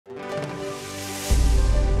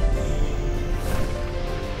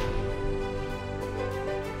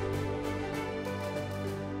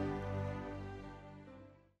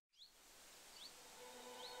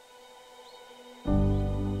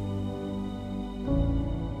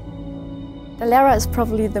Lara is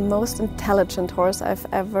probably the most intelligent horse I've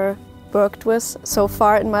ever worked with so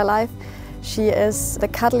far in my life. She is the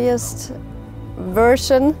cuddliest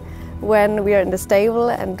version when we are in the stable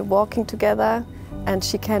and walking together, and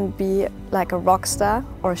she can be like a rock star,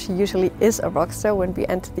 or she usually is a rock star when we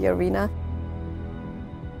enter the arena.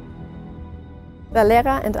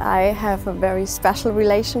 Lara and I have a very special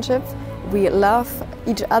relationship. We love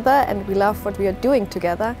each other and we love what we are doing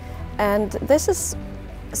together, and this is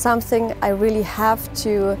something I really have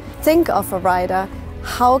to think of a rider.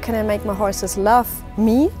 How can I make my horses love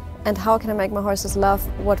me, and how can I make my horses love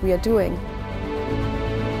what we are doing?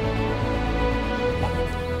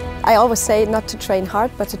 I always say not to train hard,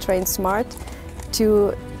 but to train smart,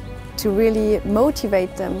 to really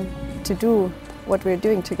motivate them to do what we're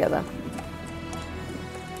doing together.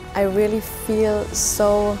 I really feel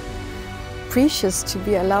so precious to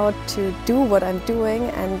be allowed to do what I'm doing,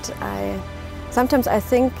 and sometimes I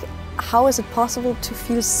think, how is it possible to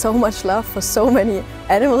feel so much love for so many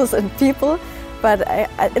animals and people? But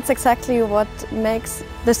it's exactly what makes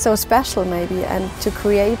this so special maybe, and to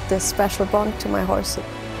create this special bond to my horses.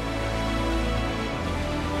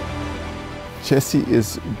 Jessie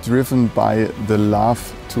is driven by the love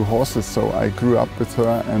to horses, so I grew up with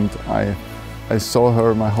her and I saw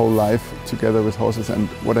her my whole life together with horses, and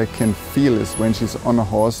what I can feel is when she's on a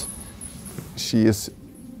horse, she is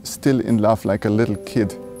still in love like a little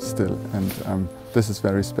kid still, and this is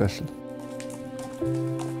very special.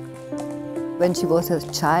 When she was a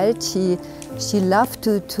child, she loved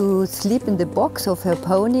to sleep in the box of her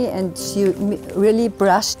pony, and she really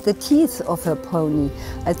brushed the teeth of her pony.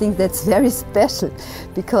 I think that's very special,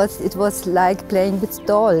 because it was like playing with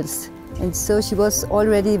dolls. And so she was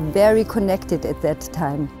already very connected at that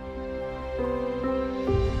time.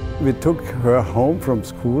 We took her home from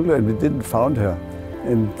school and we didn't find her.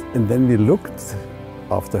 And then we looked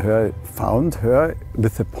after her, found her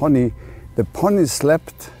with the pony. The pony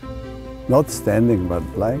slept, not standing but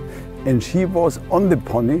lying, and she was on the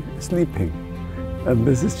pony sleeping. And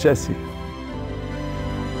this is Jessie.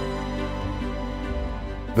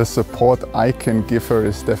 The support I can give her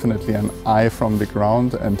is definitely an eye from the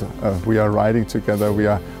ground, and we are riding together. We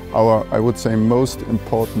are our, I would say, most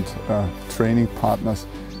important training partners,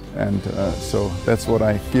 and so that's what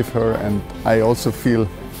I give her, and I also feel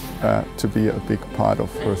to be a big part of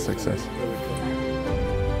her success.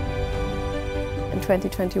 In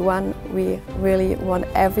 2021 we really won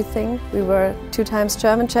everything. We were 2 times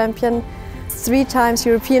German champion, 3 times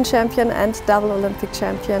European champion and double Olympic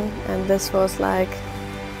champion, and this was like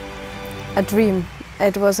a dream.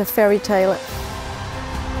 It was a fairy tale.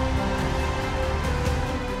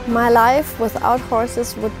 My life without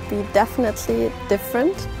horses would be definitely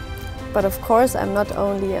different, but of course I'm not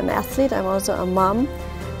only an athlete, I'm also a mom,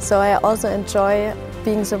 so I also enjoy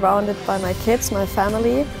being surrounded by my kids, my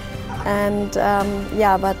family, and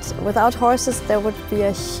yeah, but without horses there would be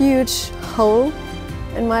a huge hole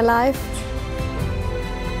in my life.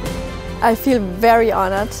 I feel very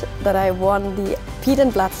honored that I won the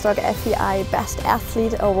Peden Bloodstock FEI Best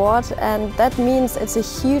Athlete Award, and that means it's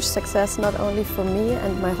a huge success not only for me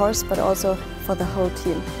and my horse but also for the whole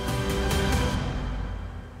team.